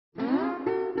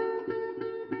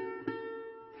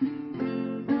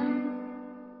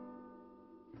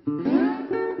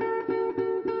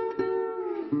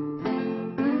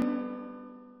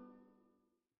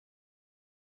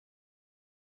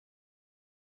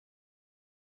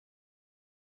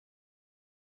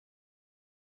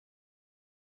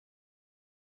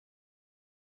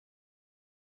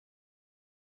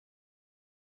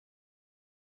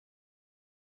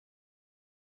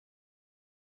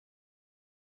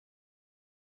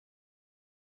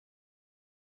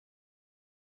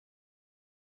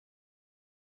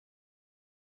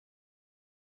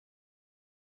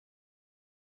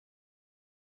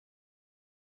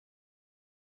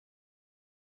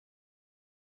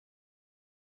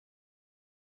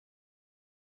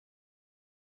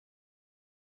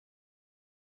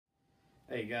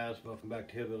Hey guys, welcome back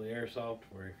to Hillbilly Airsoft,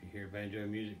 where if you hear banjo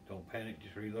music, don't panic,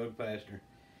 just reload faster.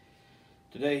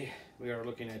 Today we are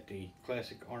looking at the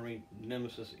classic Army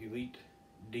Nemesis Elite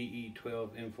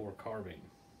DE-12 M4 Carbine.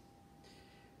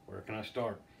 Where can I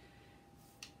start?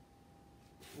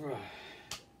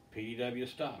 PDW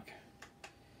stock.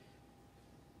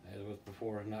 As with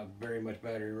before, not very much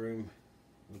battery room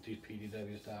with these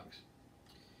PDW stocks,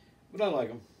 but I like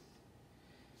them.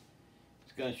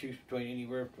 This gun shoots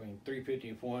anywhere between 350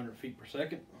 and 400 feet per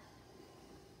second.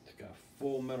 It's got a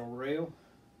full metal rail,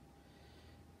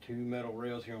 two metal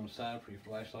rails here on the side for your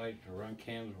flashlights or run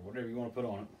cams or whatever you want to put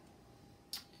on it.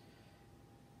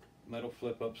 Metal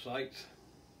flip up sights.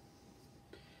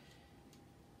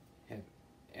 Have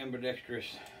ambidextrous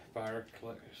fire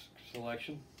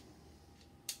selection.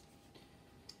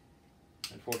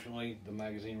 Unfortunately, the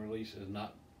magazine release is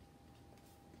not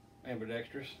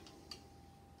ambidextrous.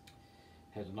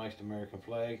 Has a nice American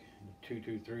flag,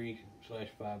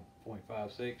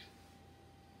 223/5.56,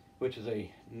 which is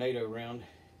a NATO round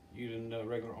using the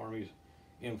regular Army's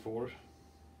M4s.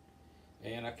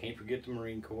 And I can't forget the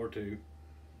Marine Corps too.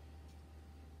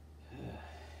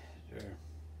 Their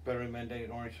federally mandated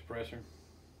orange suppressor.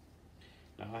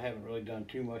 Now I haven't really done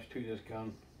too much to this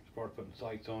gun as far as putting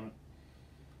sights on it.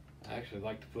 I actually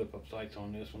like to flip up sights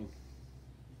on this one,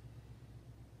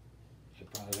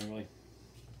 surprisingly.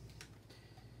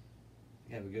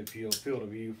 Have a good field of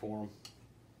view for them.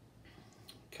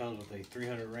 Comes with a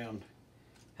 300 round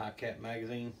high cap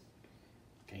magazine.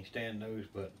 Can't stand those,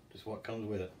 but it's what comes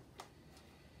with it.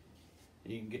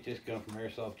 You can get this gun from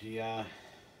Airsoft GI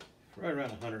for right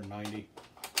around 190.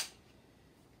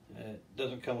 It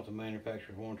doesn't come with a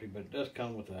manufacturer's warranty, but it does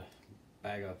come with a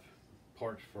bag of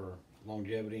parts for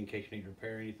longevity in case you need to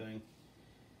repair anything.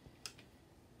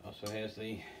 Also has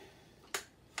the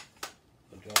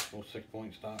adjustable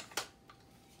 6-point stock.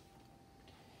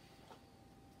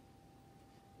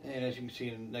 And as you can see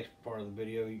in the next part of the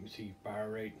video, you can see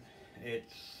fire rate.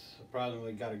 It's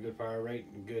surprisingly got a good fire rate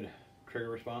and good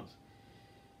trigger response.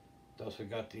 It's also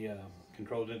got the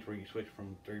controls in where you can switch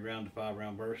from 3-round to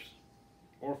 5-round bursts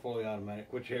or fully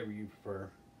automatic, whichever you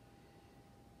prefer.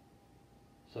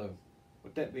 So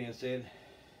with that being said,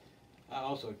 I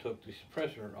also took the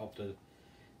suppressor off the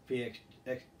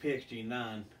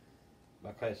PXG-9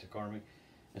 by Classic Army,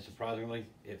 and surprisingly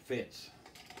it fits.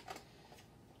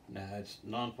 Now it's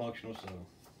non-functional, so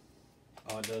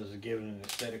all it does is give it an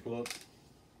aesthetic look.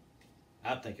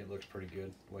 I think it looks pretty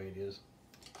good the way it is.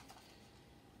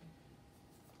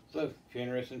 So if you're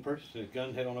interested in purchasing this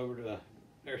gun, head on over to the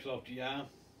Airsoft GI and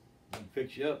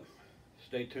fix you up.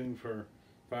 Stay tuned for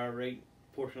fire rate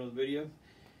portion of the video.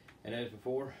 And as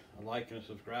before, a like and a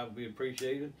subscribe would be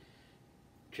appreciated.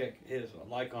 Hit a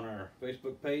like on our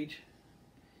Facebook page.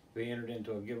 Be entered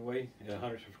into a giveaway at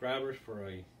 100 subscribers for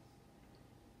a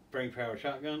spring power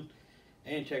shotgun,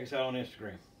 and check us out on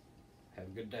Instagram. Have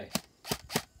a good day.